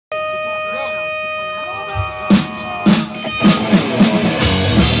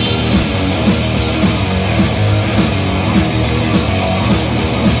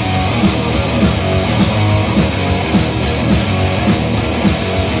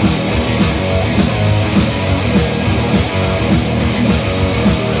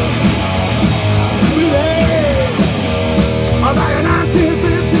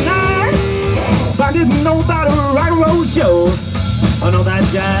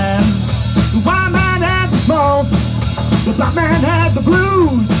jam. The white man had the smoke, the black man had the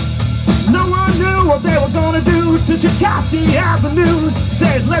blues. No one knew what they were gonna do till Tchaikovsky had the news.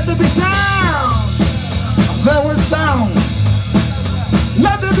 Said, let there be sound. There was sound.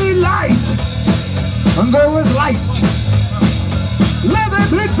 Let there be light. And there was light. Let there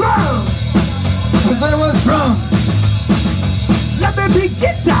be drums. And there was drums. Let there be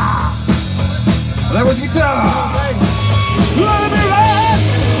guitar. There was guitar. Let there be red.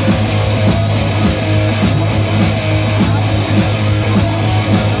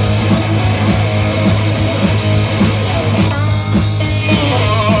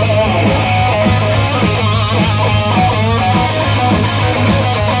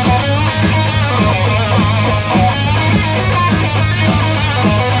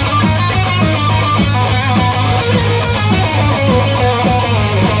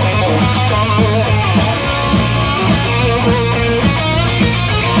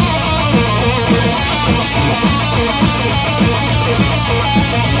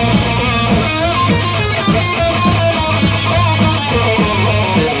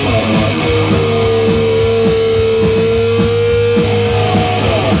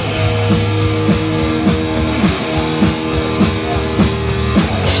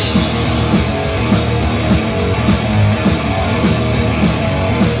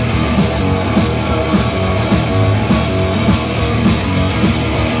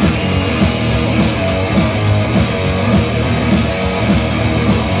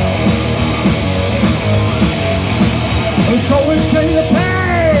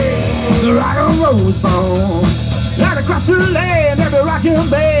 Was born right across the land. Every rockin'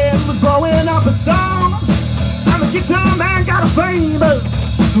 band was blowing up a storm. And the guitar man got a famous,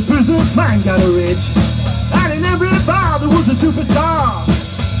 the businessman got a rich, and in every bar there was a superstar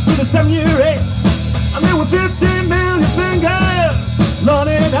with a 7-year itch. And there were 15 million fingers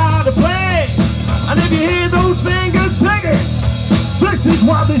learning how to play. And if you hear those fingers picking, this is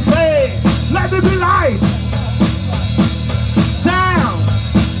what they say: let there be light, sound,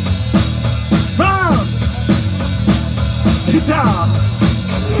 guitar.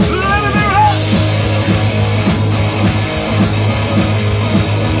 Let it be right.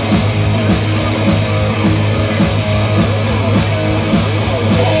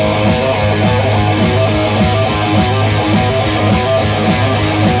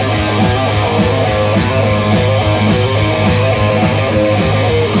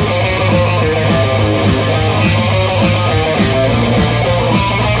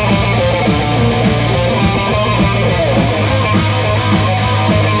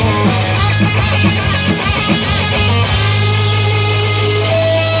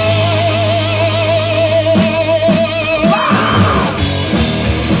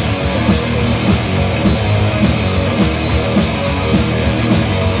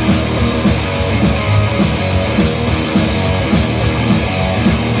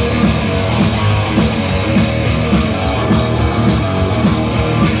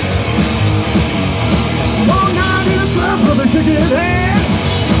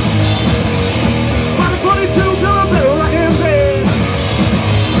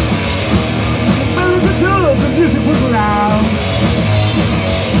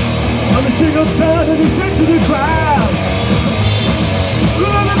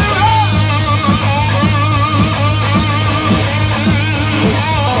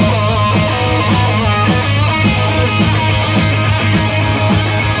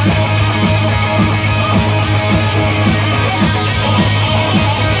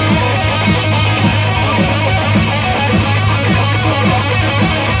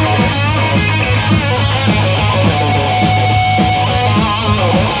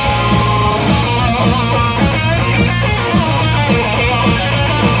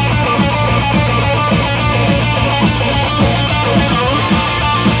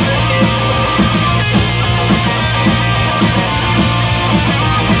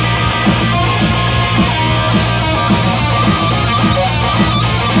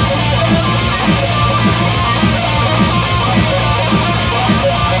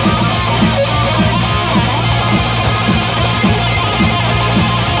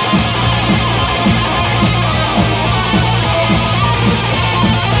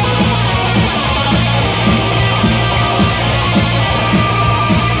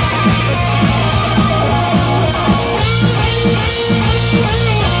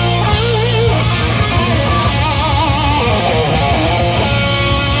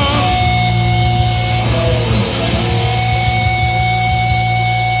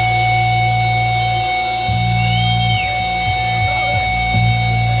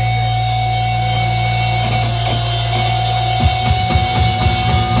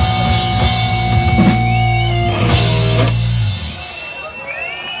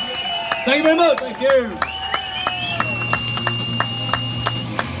 Thank you very much. Thank you.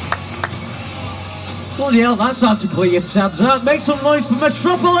 Bloody hell, that's hard to clear your tabs out. Make some noise for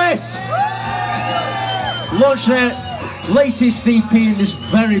Metropolis! Launched their latest EP in this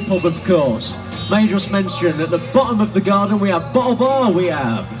very pub, of course. May I just mention, at the bottom of the garden we have bottle bar, we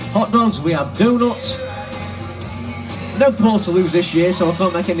have hot dogs, we have donuts. No Portaloos this year, so I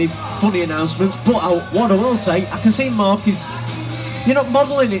can't make any funny announcements, but what I will say, I can see Mark is... You're not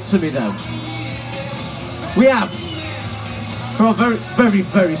modelling it to me though. We have, for our very, very,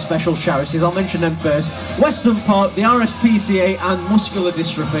 very special charities, I'll mention them first. Western Park, the RSPCA and Muscular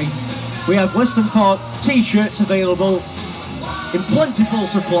Dystrophy. We have Western Park t-shirts available in plentiful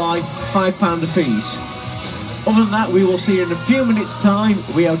supply, £5 a piece. Other than that, we will see you in a few minutes' time.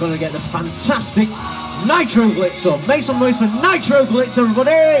 We are going to get the fantastic Nitro Glitz on. Make some noise for Nitro Glitz,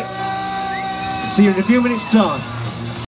 everybody! See you in a few minutes' time.